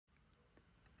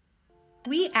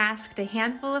We asked a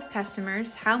handful of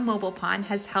customers how MobilePawn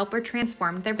has helped or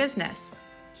transformed their business.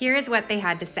 Here is what they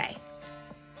had to say.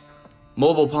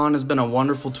 MobilePawn has been a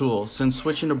wonderful tool. Since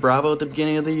switching to Bravo at the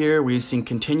beginning of the year, we've seen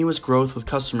continuous growth with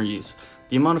customer use.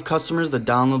 The amount of customers that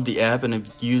download the app and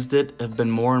have used it have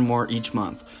been more and more each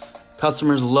month.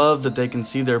 Customers love that they can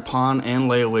see their pawn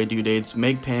and layaway due dates,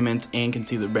 make payments, and can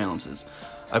see their balances.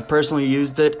 I've personally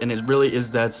used it, and it really is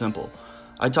that simple.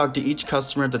 I talk to each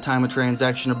customer at the time of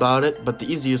transaction about it, but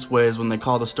the easiest way is when they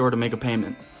call the store to make a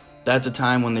payment. That's a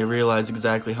time when they realize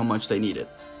exactly how much they need it.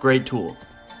 Great tool.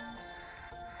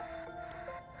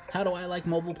 How do I like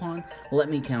MobilePawn? Let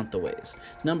me count the ways.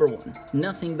 Number 1,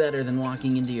 nothing better than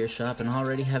walking into your shop and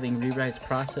already having rewrites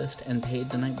processed and paid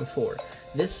the night before.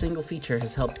 This single feature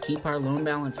has helped keep our loan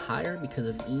balance higher because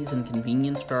of ease and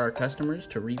convenience for our customers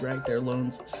to rewrite their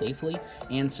loans safely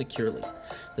and securely.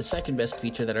 The second best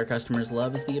feature that our customers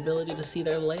love is the ability to see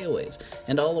their layaways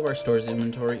and all of our store's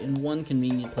inventory in one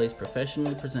convenient place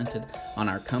professionally presented on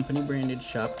our company-branded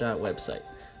shop.website.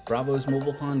 Bravo's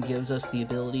MobilePawn gives us the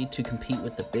ability to compete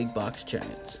with the big box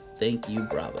giants. Thank you,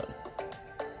 Bravo.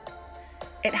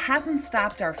 It hasn't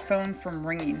stopped our phone from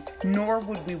ringing, nor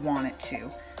would we want it to.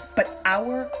 But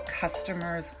our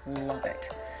customers love it.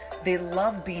 They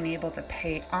love being able to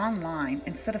pay online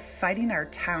instead of fighting our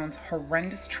town's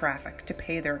horrendous traffic to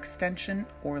pay their extension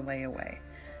or layaway.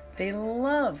 They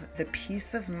love the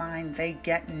peace of mind they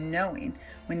get knowing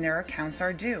when their accounts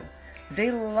are due.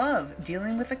 They love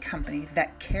dealing with a company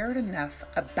that cared enough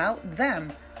about them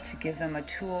to give them a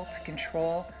tool to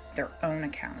control their own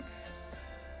accounts.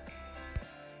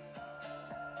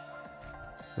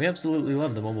 We absolutely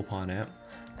love the MobilePawn app.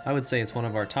 I would say it's one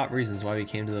of our top reasons why we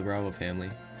came to the Bravo family.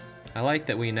 I like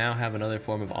that we now have another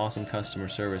form of awesome customer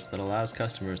service that allows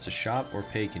customers to shop or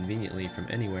pay conveniently from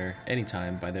anywhere,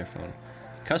 anytime by their phone.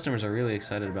 Customers are really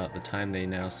excited about the time they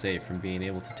now save from being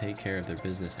able to take care of their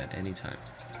business at any time.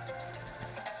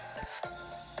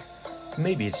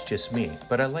 Maybe it's just me,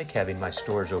 but I like having my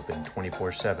stores open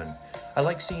 24/7. I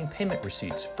like seeing payment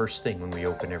receipts first thing when we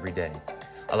open every day.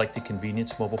 I like the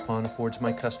convenience MobilePawn affords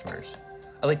my customers.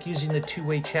 I like using the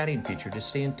two-way chatting feature to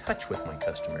stay in touch with my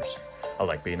customers. I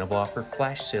like being able to offer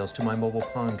flash sales to my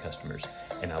MobilePawn customers.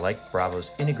 And I like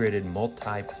Bravo's integrated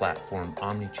multi-platform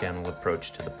omni-channel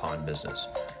approach to the pawn business.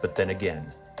 But then again,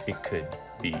 it could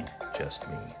be just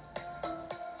me.